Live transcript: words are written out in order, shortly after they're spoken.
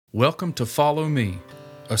Welcome to Follow Me,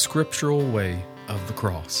 a scriptural way of the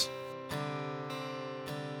cross.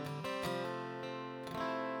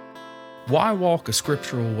 Why walk a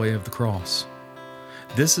scriptural way of the cross?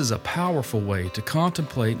 This is a powerful way to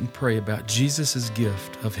contemplate and pray about Jesus'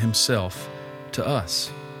 gift of Himself to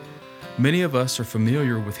us. Many of us are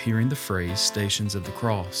familiar with hearing the phrase Stations of the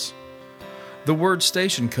Cross. The word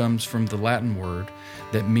station comes from the Latin word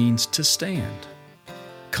that means to stand.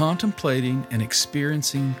 Contemplating and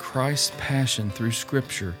experiencing Christ's passion through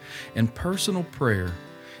Scripture and personal prayer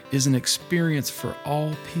is an experience for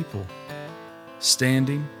all people.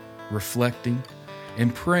 Standing, reflecting,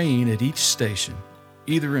 and praying at each station,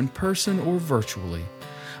 either in person or virtually,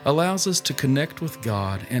 allows us to connect with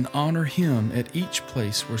God and honor Him at each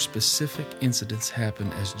place where specific incidents happen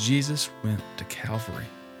as Jesus went to Calvary.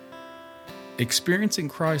 Experiencing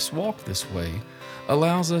Christ's walk this way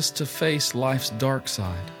allows us to face life's dark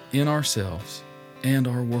side in ourselves and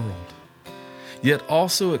our world, yet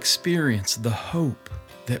also experience the hope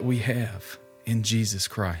that we have in Jesus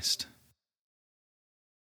Christ.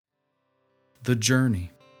 The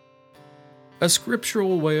journey. A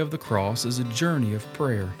scriptural way of the cross is a journey of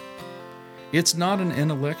prayer. It's not an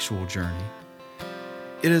intellectual journey.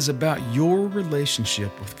 It is about your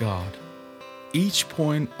relationship with God. Each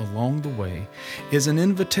point along the way is an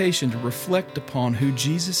invitation to reflect upon who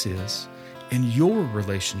Jesus is and your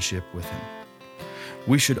relationship with Him.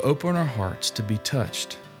 We should open our hearts to be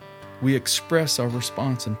touched. We express our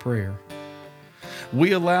response in prayer.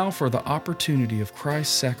 We allow for the opportunity of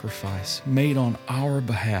Christ's sacrifice made on our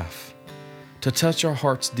behalf to touch our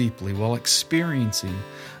hearts deeply while experiencing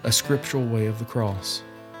a scriptural way of the cross.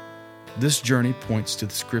 This journey points to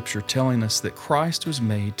the Scripture telling us that Christ was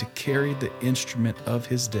made to carry the instrument of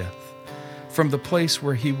His death from the place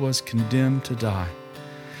where He was condemned to die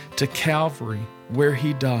to Calvary, where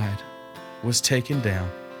He died, was taken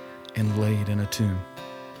down, and laid in a tomb.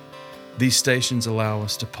 These stations allow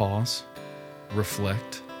us to pause,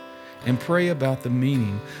 reflect, and pray about the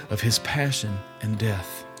meaning of His passion and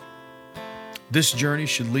death. This journey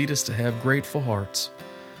should lead us to have grateful hearts.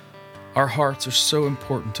 Our hearts are so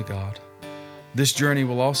important to God. This journey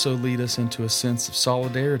will also lead us into a sense of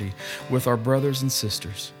solidarity with our brothers and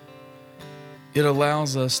sisters. It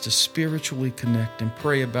allows us to spiritually connect and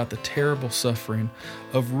pray about the terrible suffering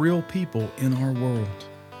of real people in our world.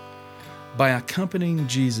 By accompanying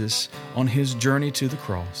Jesus on His journey to the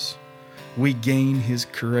cross, we gain His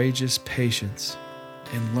courageous patience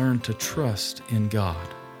and learn to trust in God.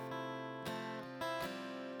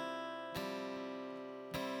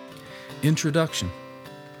 Introduction.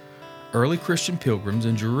 Early Christian pilgrims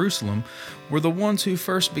in Jerusalem were the ones who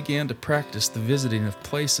first began to practice the visiting of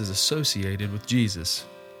places associated with Jesus.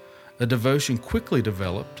 A devotion quickly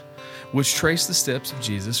developed, which traced the steps of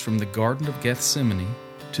Jesus from the Garden of Gethsemane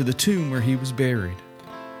to the tomb where He was buried.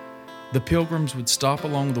 The pilgrims would stop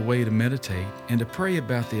along the way to meditate and to pray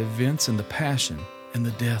about the events and the passion and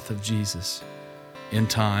the death of Jesus. In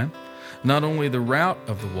time, not only the route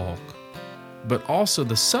of the walk, but also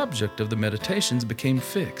the subject of the meditations became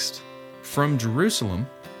fixed. From Jerusalem,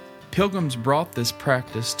 pilgrims brought this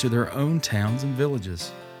practice to their own towns and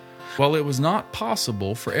villages. While it was not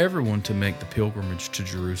possible for everyone to make the pilgrimage to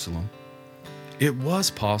Jerusalem, it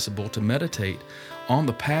was possible to meditate on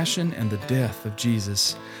the passion and the death of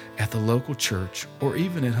Jesus at the local church or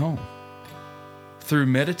even at home. Through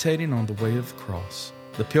meditating on the way of the cross,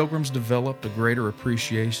 the pilgrims developed a greater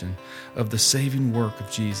appreciation of the saving work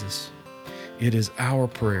of Jesus. It is our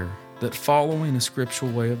prayer that following a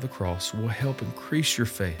scriptural way of the cross will help increase your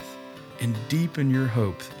faith and deepen your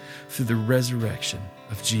hope through the resurrection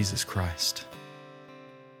of Jesus Christ.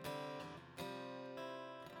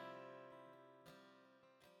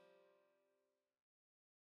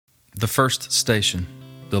 The first station,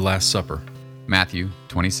 the Last Supper. Matthew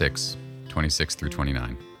 26 through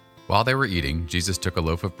 29. While they were eating, Jesus took a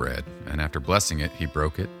loaf of bread, and after blessing it, He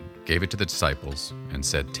broke it, gave it to the disciples, and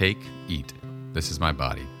said, "Take, eat. This is my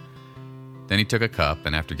body." Then He took a cup,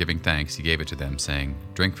 and after giving thanks, He gave it to them, saying,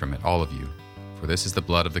 "Drink from it, all of you, for this is the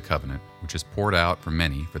blood of the covenant, which is poured out for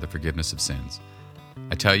many for the forgiveness of sins.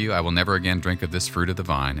 I tell you, I will never again drink of this fruit of the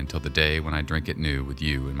vine until the day when I drink it new with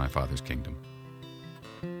you in my Father's kingdom."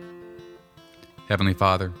 Heavenly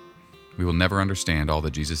Father, we will never understand all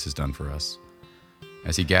that Jesus has done for us.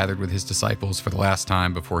 As He gathered with His disciples for the last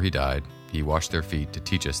time before He died, He washed their feet to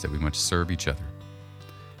teach us that we must serve each other.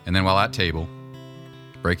 And then while at table,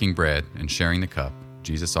 breaking bread and sharing the cup,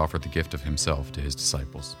 Jesus offered the gift of Himself to His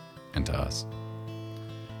disciples and to us.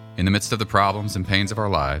 In the midst of the problems and pains of our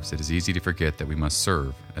lives, it is easy to forget that we must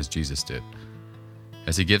serve as Jesus did.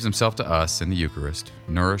 as he gives himself to us in the Eucharist,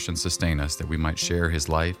 nourish and sustain us that we might share his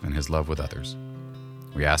life and his love with others.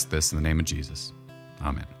 We ask this in the name of Jesus.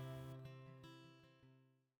 Amen.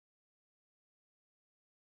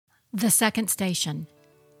 The second station,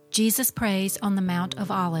 Jesus prays on the Mount of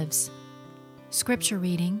Olives. Scripture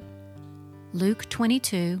reading, Luke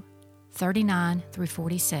 22, 39 through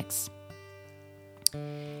 46.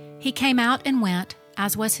 He came out and went,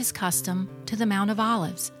 as was his custom, to the Mount of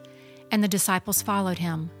Olives, and the disciples followed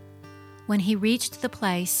him. When he reached the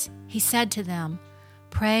place, he said to them,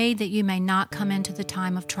 "Pray that you may not come into the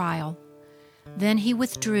time of trial." Then he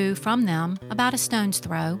withdrew from them about a stone's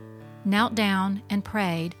throw, knelt down, and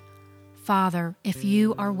prayed, "Father, if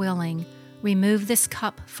you are willing, remove this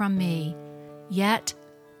cup from me. Yet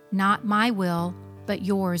not my will, but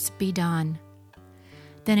yours be done."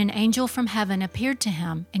 Then an angel from heaven appeared to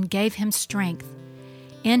him and gave him strength.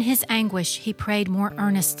 In his anguish he prayed more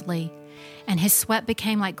earnestly, and his sweat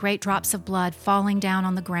became like great drops of blood falling down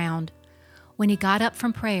on the ground. When he got up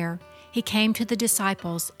from prayer, he came to the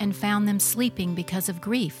disciples and found them sleeping because of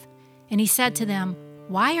grief. And he said to them,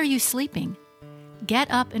 "Why are you sleeping?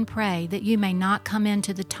 Get up and pray that you may not come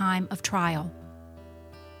into the time of trial."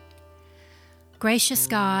 Gracious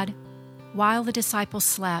God, while the disciples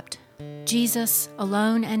slept, Jesus,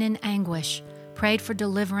 alone and in anguish, prayed for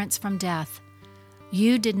deliverance from death.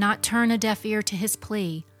 You did not turn a deaf ear to his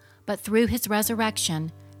plea, but through his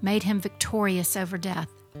resurrection made him victorious over death.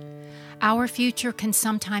 Our future can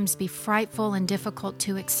sometimes be frightful and difficult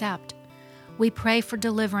to accept. We pray for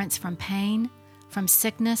deliverance from pain, from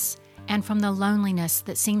sickness, and from the loneliness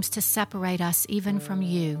that seems to separate us even from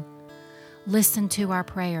you. Listen to our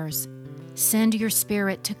prayers. Send your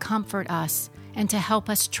Spirit to comfort us and to help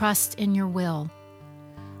us trust in your will.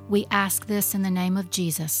 We ask this in the name of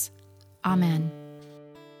Jesus. Amen.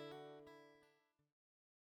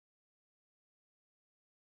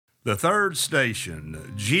 The third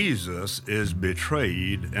station, Jesus is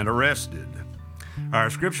betrayed and arrested. Our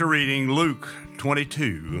scripture reading, Luke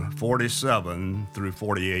 22, 47 through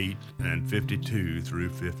 48 and 52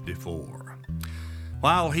 through 54.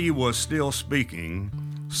 While he was still speaking,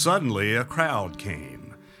 suddenly a crowd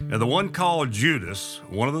came, and the one called Judas,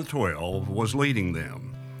 one of the 12, was leading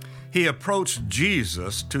them. He approached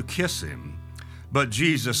Jesus to kiss him, but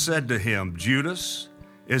Jesus said to him, "Judas,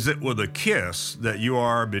 is it with a kiss that you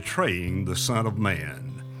are betraying the Son of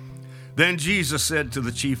Man?" Then Jesus said to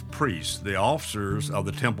the chief priests, the officers of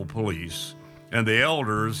the temple police, and the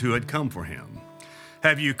elders who had come for him,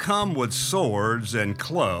 "Have you come with swords and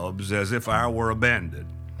clubs as if I were a bandit?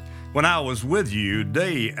 When I was with you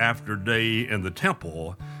day after day in the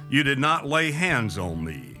temple, you did not lay hands on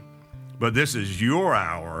me. But this is your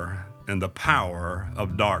hour and the power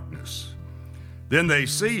of darkness." Then they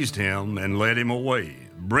seized him and led him away,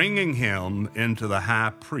 bringing him into the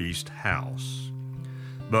high priest's house.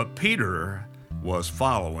 But Peter was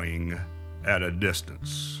following at a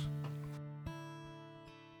distance.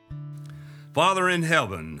 Father in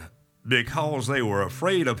heaven, because they were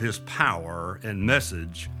afraid of his power and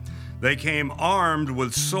message, they came armed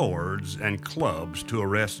with swords and clubs to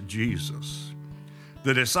arrest Jesus.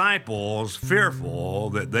 The disciples, fearful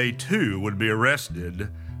that they too would be arrested,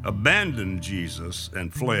 abandoned Jesus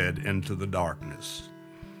and fled into the darkness.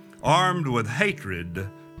 Armed with hatred,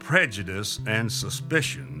 prejudice, and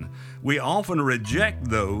suspicion, we often reject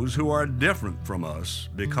those who are different from us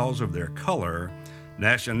because of their color,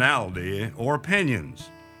 nationality, or opinions.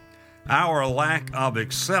 Our lack of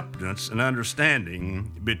acceptance and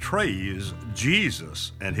understanding betrays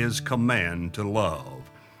Jesus and his command to love,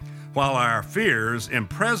 while our fears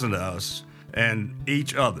imprison us and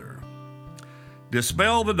each other.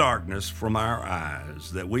 Dispel the darkness from our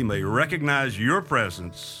eyes that we may recognize your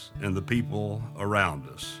presence in the people around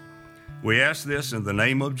us. We ask this in the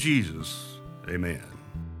name of Jesus. Amen.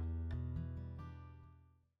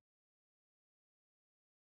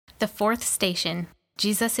 The fourth station,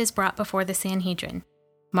 Jesus is brought before the Sanhedrin.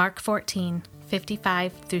 Mark 14,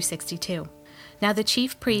 55 through 62. Now the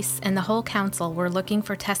chief priests and the whole council were looking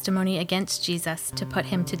for testimony against Jesus to put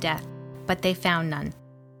him to death, but they found none.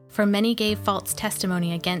 For many gave false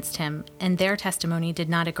testimony against him, and their testimony did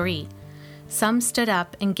not agree. Some stood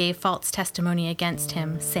up and gave false testimony against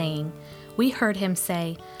him, saying, "We heard him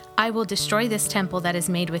say, 'I will destroy this temple that is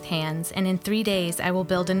made with hands, and in 3 days I will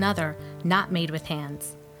build another, not made with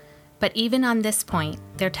hands.' But even on this point,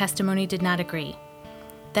 their testimony did not agree.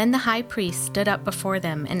 Then the high priest stood up before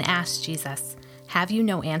them and asked Jesus, 'Have you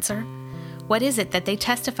no answer? What is it that they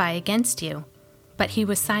testify against you?' But he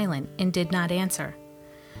was silent and did not answer.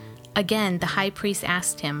 Again, the high priest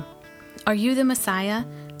asked him, 'Are you the Messiah,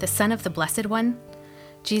 the Son of the Blessed One?'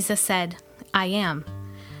 Jesus said, I am.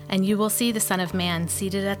 And you will see the Son of Man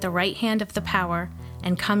seated at the right hand of the power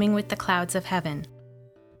and coming with the clouds of heaven.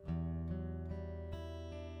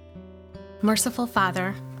 Merciful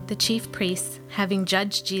Father, the chief priests, having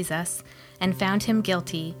judged Jesus and found him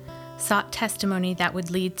guilty, sought testimony that would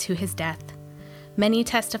lead to his death. Many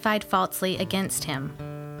testified falsely against him.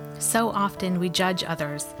 So often we judge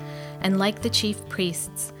others, and like the chief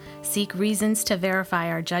priests, seek reasons to verify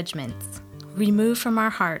our judgments. Remove from our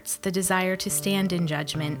hearts the desire to stand in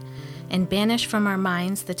judgment, and banish from our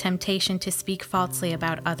minds the temptation to speak falsely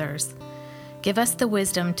about others. Give us the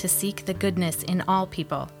wisdom to seek the goodness in all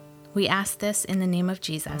people. We ask this in the name of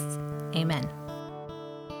Jesus. Amen.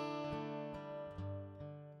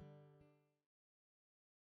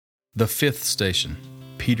 The fifth station,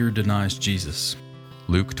 Peter denies Jesus.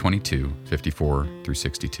 Luke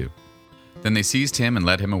 22:54-62. Then they seized him and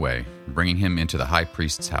led him away, bringing him into the high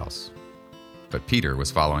priest's house. But Peter was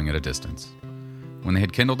following at a distance. When they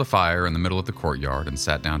had kindled a fire in the middle of the courtyard and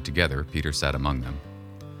sat down together, Peter sat among them.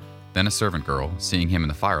 Then a servant girl, seeing him in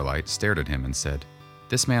the firelight, stared at him and said,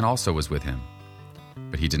 "This man also was with him."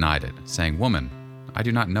 But he denied it, saying, "Woman, I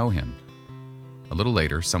do not know him." A little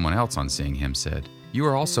later, someone else on seeing him said, "You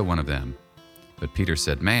are also one of them." But Peter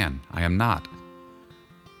said, "Man, I am not."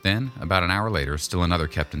 Then, about an hour later, still another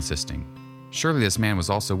kept insisting, "Surely this man was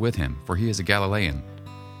also with him, for he is a Galilean."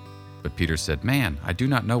 But Peter said, "Man, I do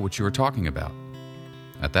not know what you are talking about."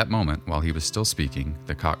 At that moment, while he was still speaking,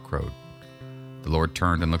 the cock crowed. The Lord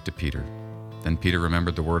turned and looked at Peter. Then Peter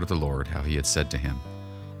remembered the word of the Lord, how he had said to him,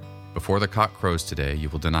 "Before the cock crows today, you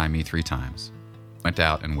will deny me 3 times." Went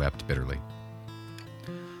out and wept bitterly.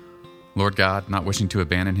 Lord God, not wishing to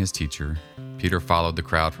abandon his teacher, Peter followed the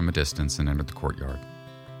crowd from a distance and entered the courtyard.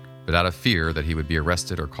 But out of fear that he would be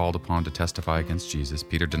arrested or called upon to testify against Jesus,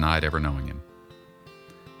 Peter denied ever knowing him.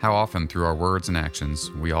 How often, through our words and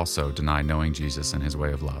actions, we also deny knowing Jesus and his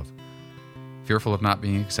way of love. Fearful of not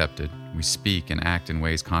being accepted, we speak and act in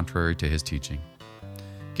ways contrary to his teaching.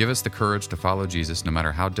 Give us the courage to follow Jesus no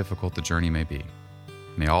matter how difficult the journey may be.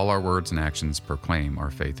 May all our words and actions proclaim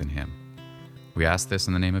our faith in him. We ask this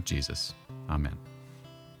in the name of Jesus. Amen.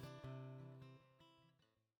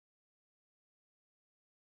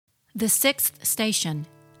 The sixth station,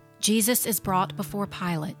 Jesus is brought before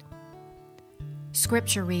Pilate.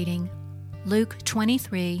 Scripture reading, Luke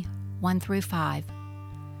 23, 1-5.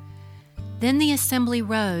 Then the assembly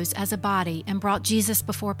rose as a body and brought Jesus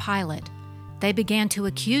before Pilate. They began to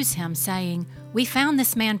accuse him, saying, "We found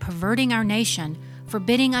this man perverting our nation,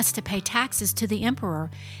 forbidding us to pay taxes to the emperor,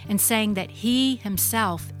 and saying that he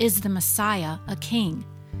himself is the Messiah, a king."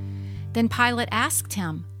 Then Pilate asked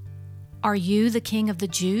him, "Are you the king of the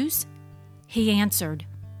Jews?" He answered,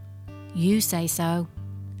 "You say so."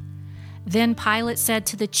 Then Pilate said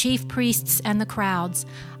to the chief priests and the crowds,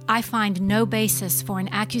 "I find no basis for an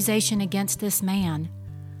accusation against this man."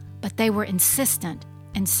 But they were insistent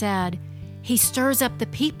and said, "He stirs up the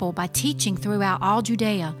people by teaching throughout all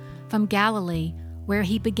Judea, from Galilee, where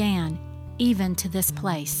he began, even to this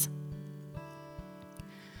place."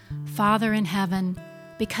 Father in heaven,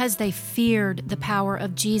 because they feared the power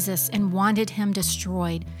of Jesus and wanted him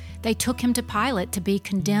destroyed, they took him to Pilate to be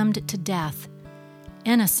condemned to death.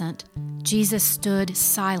 Innocent, Jesus stood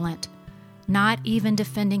silent, not even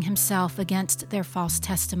defending himself against their false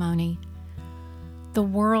testimony. The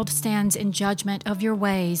world stands in judgment of your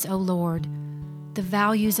ways, O Lord. The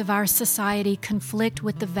values of our society conflict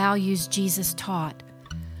with the values Jesus taught.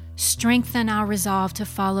 Strengthen our resolve to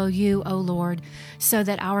follow you, O Lord, so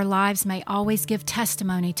that our lives may always give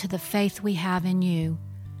testimony to the faith we have in you.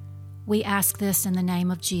 We ask this in the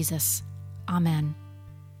name of Jesus. Amen.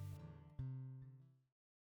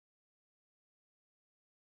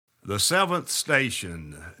 The seventh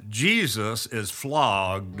station, Jesus is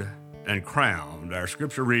flogged and crowned. Our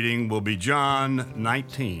scripture reading will be John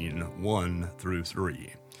 19,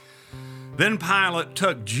 1-3. Then Pilate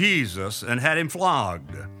took Jesus and had him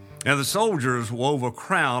flogged, and the soldiers wove a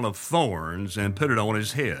crown of thorns and put it on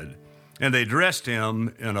his head, and they dressed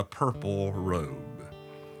him in a purple robe.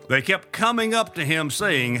 They kept coming up to him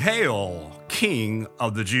saying, "Hail, King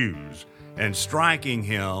of the Jews," and striking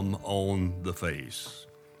him on the face.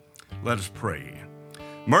 Let us pray.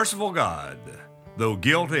 Merciful God, though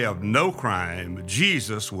guilty of no crime,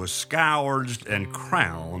 Jesus was scourged and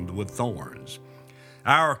crowned with thorns.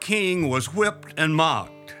 Our King was whipped and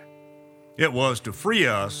mocked. It was to free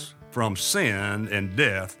us from sin and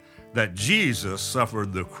death that Jesus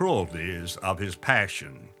suffered the cruelties of his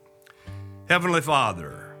passion. Heavenly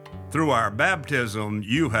Father, through our baptism,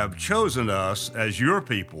 you have chosen us as your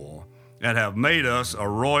people and have made us a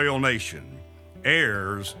royal nation,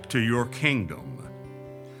 heirs to your kingdom.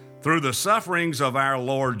 Through the sufferings of our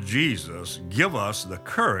Lord Jesus, give us the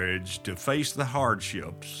courage to face the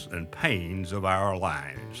hardships and pains of our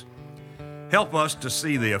lives. Help us to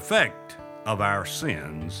see the effect of our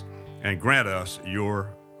sins and grant us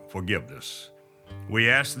your forgiveness. We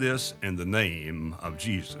ask this in the name of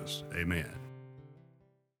Jesus. Amen.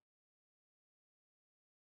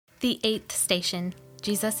 The 8th station,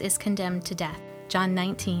 Jesus is condemned to death. John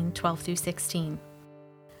 19:12-16.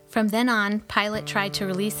 From then on, Pilate tried to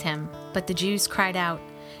release him, but the Jews cried out,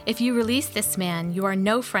 "If you release this man, you are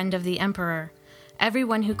no friend of the emperor.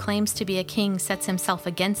 Everyone who claims to be a king sets himself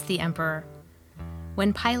against the emperor."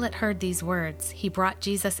 When Pilate heard these words, he brought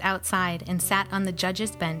Jesus outside and sat on the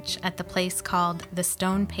judge's bench at the place called the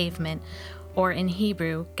Stone Pavement, or in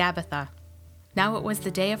Hebrew, Gabbatha. Now it was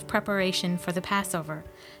the day of preparation for the Passover,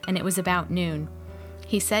 and it was about noon.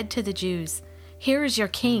 He said to the Jews, "Here is your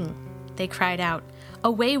king." They cried out,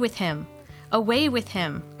 "Away with him! Away with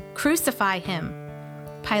him! Crucify him!"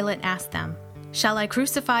 Pilate asked them, "Shall I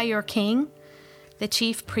crucify your king?" The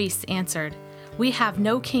chief priests answered, "We have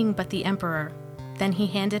no king but the emperor." Then he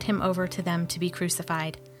handed him over to them to be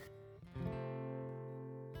crucified.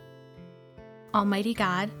 Almighty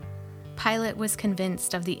God, Pilate was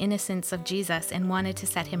convinced of the innocence of Jesus and wanted to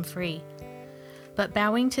set him free. But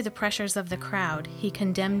bowing to the pressures of the crowd, he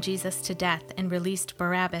condemned Jesus to death and released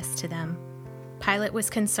Barabbas to them. Pilate was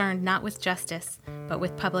concerned not with justice, but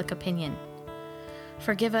with public opinion.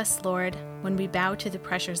 Forgive us, Lord, when we bow to the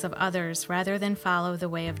pressures of others rather than follow the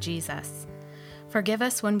way of Jesus. Forgive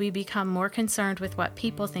us when we become more concerned with what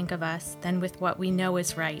people think of us than with what we know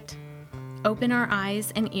is right. Open our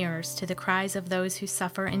eyes and ears to the cries of those who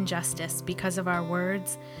suffer injustice because of our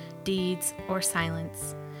words, deeds, or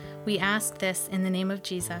silence. We ask this in the name of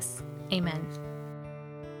Jesus. Amen.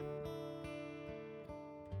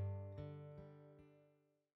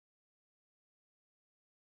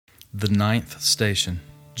 The 9th station,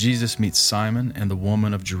 Jesus meets Simon and the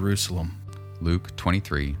woman of Jerusalem. Luke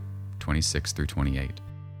 23:26-28.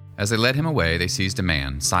 As they led him away, they seized a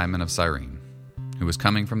man, Simon of Cyrene, who was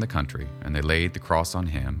coming from the country, and they laid the cross on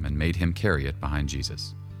him and made him carry it behind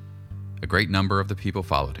Jesus. A great number of the people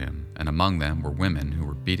followed him, and among them were women who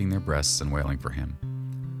were beating their breasts and wailing for him.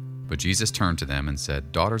 But Jesus turned to them and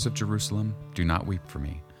said, "Daughters of Jerusalem, do not weep for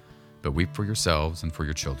me, but weep for yourselves and for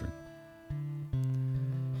your children."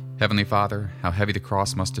 Heavenly Father, how heavy the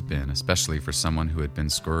cross must have been, especially for someone who had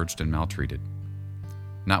been scourged and maltreated.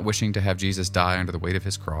 Not wishing to have Jesus die under the weight of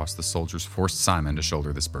his cross, the soldiers forced Simon to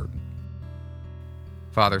shoulder this burden.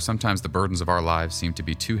 Father, sometimes the burdens of our lives seem to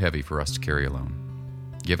be too heavy for us to carry alone.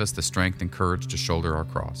 Give us the strength and courage to shoulder our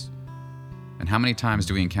cross. And how many times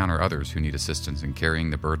do we encounter others who need assistance in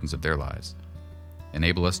carrying the burdens of their lives?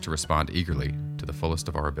 Enable us to respond eagerly to the fullest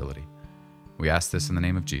of our ability. We ask this in the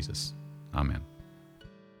name of Jesus. Amen.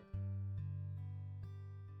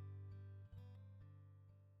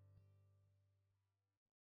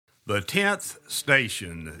 The 10th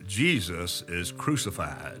station, Jesus is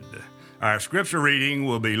crucified. Our scripture reading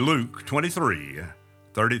will be Luke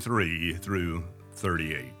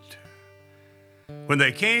 23:33-38. When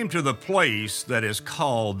they came to the place that is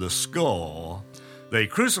called the Skull, they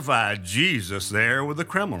crucified Jesus there with the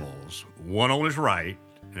criminals, one on his right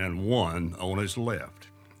and one on his left.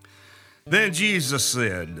 Then Jesus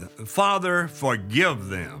said, "Father, forgive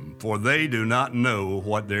them, for they do not know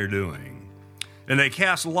what they're doing." And they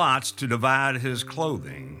cast lots to divide his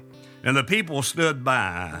clothing. And the people stood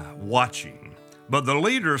by, watching. But the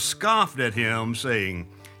leaders scoffed at him, saying,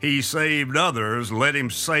 "He saved others, let him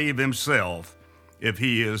save himself, if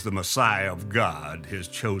he is the Messiah of God, his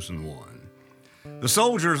chosen one." The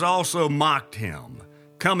soldiers also mocked him,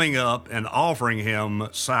 coming up and offering him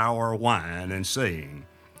sour wine, and saying,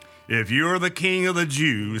 "If you're the king of the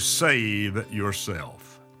Jews, save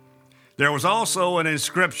yourself." There was also an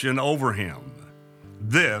inscription over him,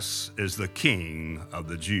 "This is the King of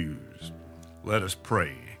the Jews." Let us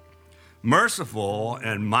pray. Merciful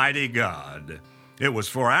and mighty God, it was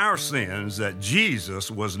for our sins that Jesus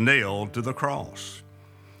was nailed to the cross.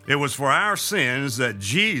 It was for our sins that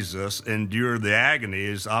Jesus endured the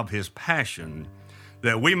agonies of his passion,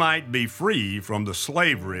 that we might be free from the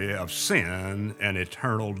slavery of sin and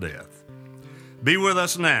eternal death. Be with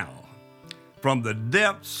us now. From the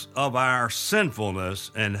depths of our sinfulness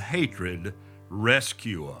and hatred,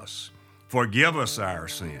 rescue us, forgive us our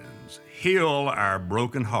sins, heal our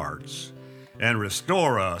broken hearts, and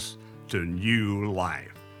restore us to new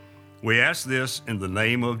life. We ask this in the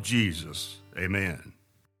name of Jesus. Amen.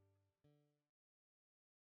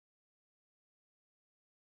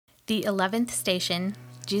 The 11th station,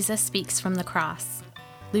 Jesus speaks from the cross.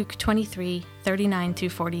 Luke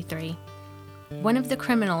 23:39-43. One of the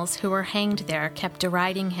criminals who were hanged there kept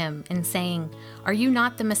deriding him and saying, "Are you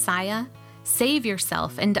not the Messiah? Save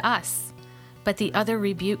yourself and us." But the other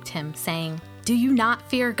rebuked him, saying, "Do you not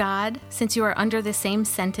fear God, since you are under the same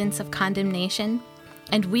sentence of condemnation?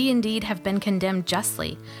 And we indeed have been condemned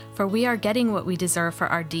justly, for we are getting what we deserve for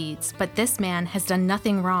our deeds, but this man has done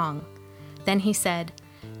nothing wrong." Then he said,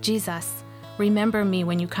 "Jesus, remember me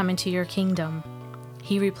when you come into your kingdom."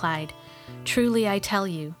 He replied, "Truly I tell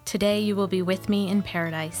you, today you will be with me in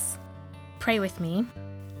paradise." Pray with me.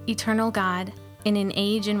 Eternal God, in an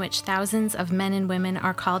age in which thousands of men and women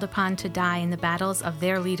are called upon to die in the battles of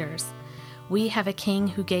their leaders, we have a King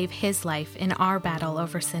who gave his life in our battle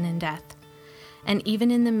over sin and death. And even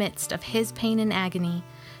in the midst of his pain and agony,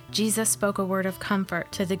 Jesus spoke a word of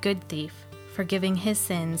comfort to the good thief, forgiving his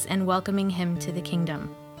sins and welcoming him to the kingdom.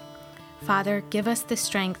 Father, give us the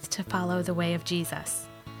strength to follow the way of Jesus.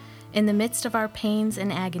 In the midst of our pains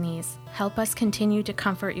and agonies, help us continue to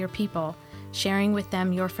comfort your people, sharing with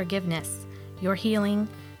them your forgiveness, your healing,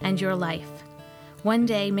 and your life. One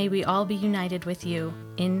day may we all be united with you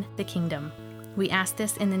in the kingdom. We ask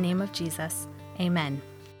this in the name of Jesus. Amen.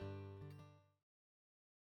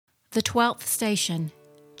 The 12th station,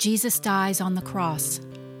 Jesus dies on the cross.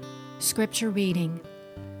 Scripture reading,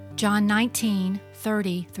 John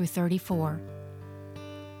 19:30 through 34.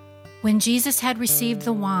 When Jesus had received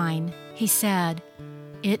the wine, he said,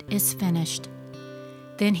 "It is finished."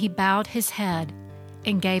 Then he bowed his head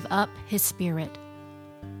and gave up his spirit.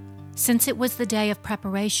 Since it was the day of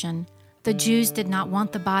preparation, the Jews did not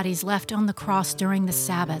want the bodies left on the cross during the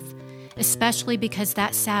Sabbath, especially because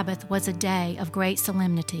that Sabbath was a day of great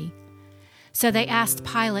solemnity. So they asked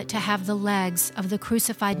Pilate to have the legs of the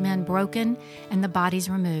crucified men broken and the bodies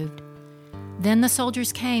removed. Then the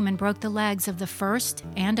soldiers came and broke the legs of the first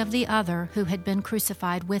and of the other who had been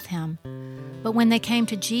crucified with him. But when they came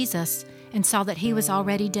to Jesus and saw that he was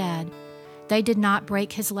already dead, they did not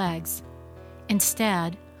break his legs.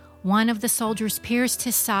 Instead, one of the soldiers pierced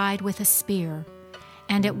his side with a spear,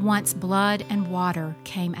 and at once blood and water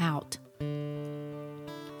came out.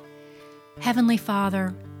 Heavenly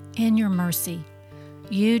Father, in your mercy,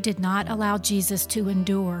 you did not allow Jesus to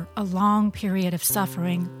endure a long period of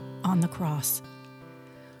suffering on the cross.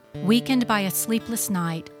 Weakened by a sleepless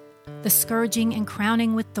night, the scourging and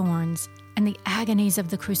crowning with thorns, and the agonies of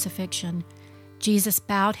the crucifixion, Jesus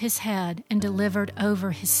bowed his head and delivered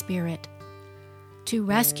over his spirit. To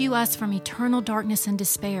rescue us from eternal darkness and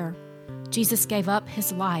despair, Jesus gave up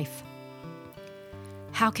his life.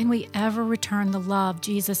 How can we ever return the love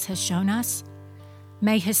Jesus has shown us?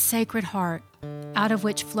 May his sacred heart, out of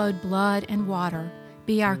which flowed blood and water,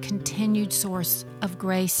 be our continued source of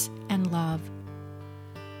grace and love.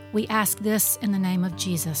 We ask this in the name of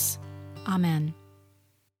Jesus. Amen.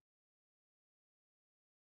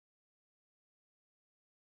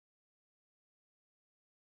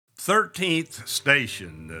 Thirteenth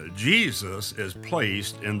station, Jesus is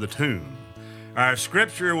placed in the tomb. Our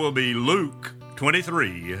scripture will be Luke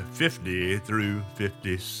 23:50 through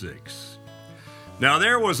 56. Now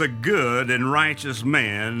there was a good and righteous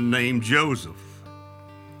man named Joseph,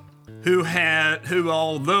 who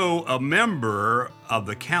although a member of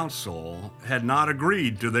the council, had not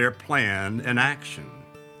agreed to their plan and action.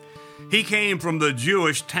 He came from the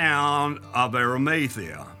Jewish town of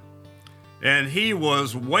Arimathea, and he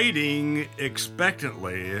was waiting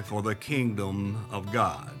expectantly for the kingdom of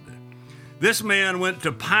God. This man went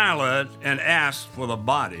to Pilate and asked for the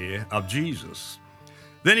body of Jesus.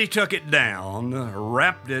 Then he took it down,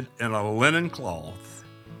 wrapped it in a linen cloth,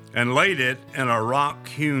 and laid it in a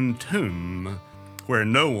rock-hewn tomb where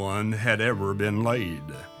no one had ever been laid.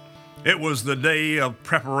 It was the day of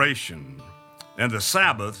preparation, and the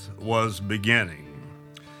Sabbath was beginning.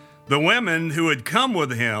 The women who had come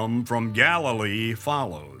with him from Galilee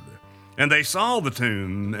followed, and they saw the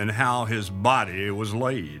tomb and how his body was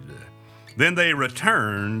laid. Then they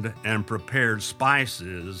returned and prepared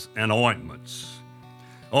spices and ointments.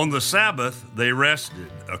 On the Sabbath they rested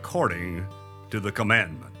according to the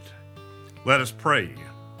commandment. Let us pray.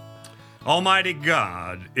 Almighty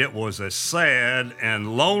God, it was a sad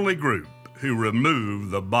and lonely group who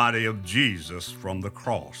removed the body of Jesus from the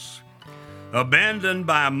cross. Abandoned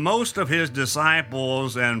by most of his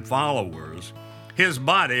disciples and followers, his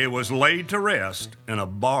body was laid to rest in a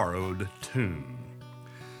borrowed tomb.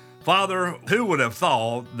 Father, who would have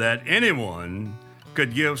thought that anyone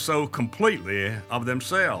could give so completely of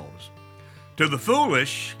themselves? To the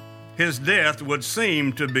foolish, his death would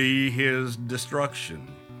seem to be his destruction.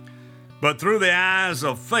 But through the eyes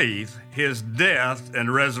of faith, his death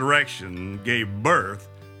and resurrection gave birth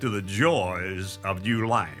to the joys of new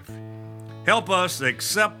life. Help us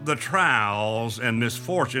accept the trials and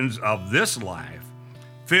misfortunes of this life,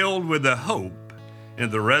 filled with the hope in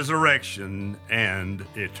the resurrection and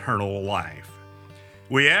eternal life.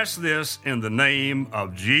 We ask this in the name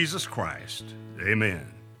of Jesus Christ. Amen.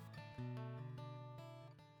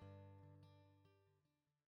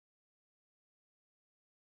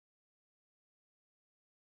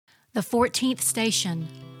 The 14th station,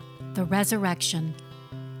 the resurrection.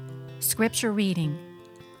 Scripture reading,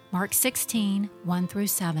 Mark 16, 1 through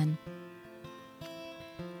 7.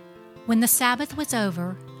 When the Sabbath was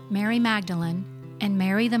over, Mary Magdalene and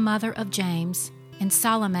Mary the mother of James and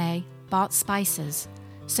Salome bought spices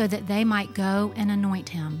so that they might go and anoint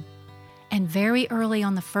him. And very early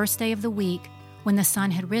on the first day of the week, when the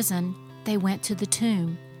sun had risen, they went to the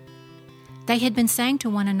tomb. They had been saying to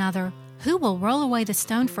one another, "Who will roll away the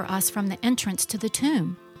stone for us from the entrance to the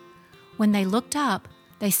tomb?" When they looked up,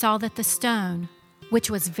 they saw that the stone, which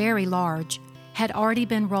was very large, had already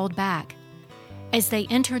been rolled back. As they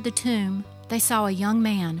entered the tomb, they saw a young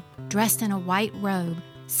man dressed in a white robe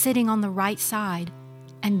sitting on the right side,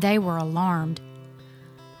 and they were alarmed.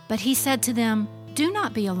 But he said to them, "Do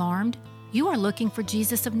not be alarmed. You are looking for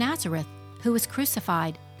Jesus of Nazareth, who was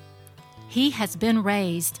crucified. He has been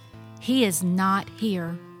raised. He is not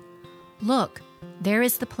here. Look, there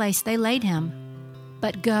is the place they laid him.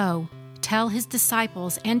 But go, tell his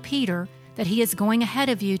disciples and Peter that he is going ahead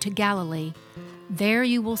of you to Galilee. There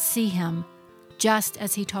you will see him, just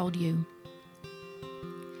as he told you."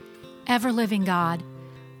 Ever-living God,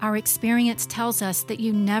 our experience tells us that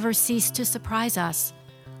you never cease to surprise us.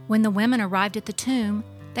 When the women arrived at the tomb,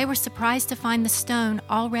 they were surprised to find the stone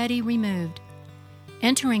already removed.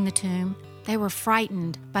 Entering the tomb, they were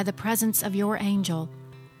frightened by the presence of your angel.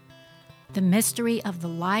 The mystery of the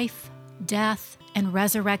life, death, and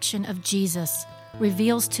resurrection of Jesus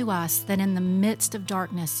reveals to us that in the midst of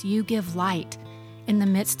darkness, you give light. In the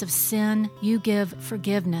midst of sin, you give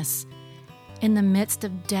forgiveness. In the midst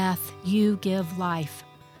of death, you give life.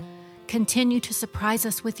 Continue to surprise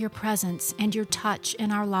us with your presence and your touch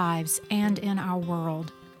in our lives and in our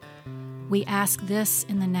world. We ask this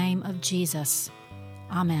in the name of Jesus.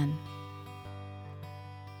 Amen.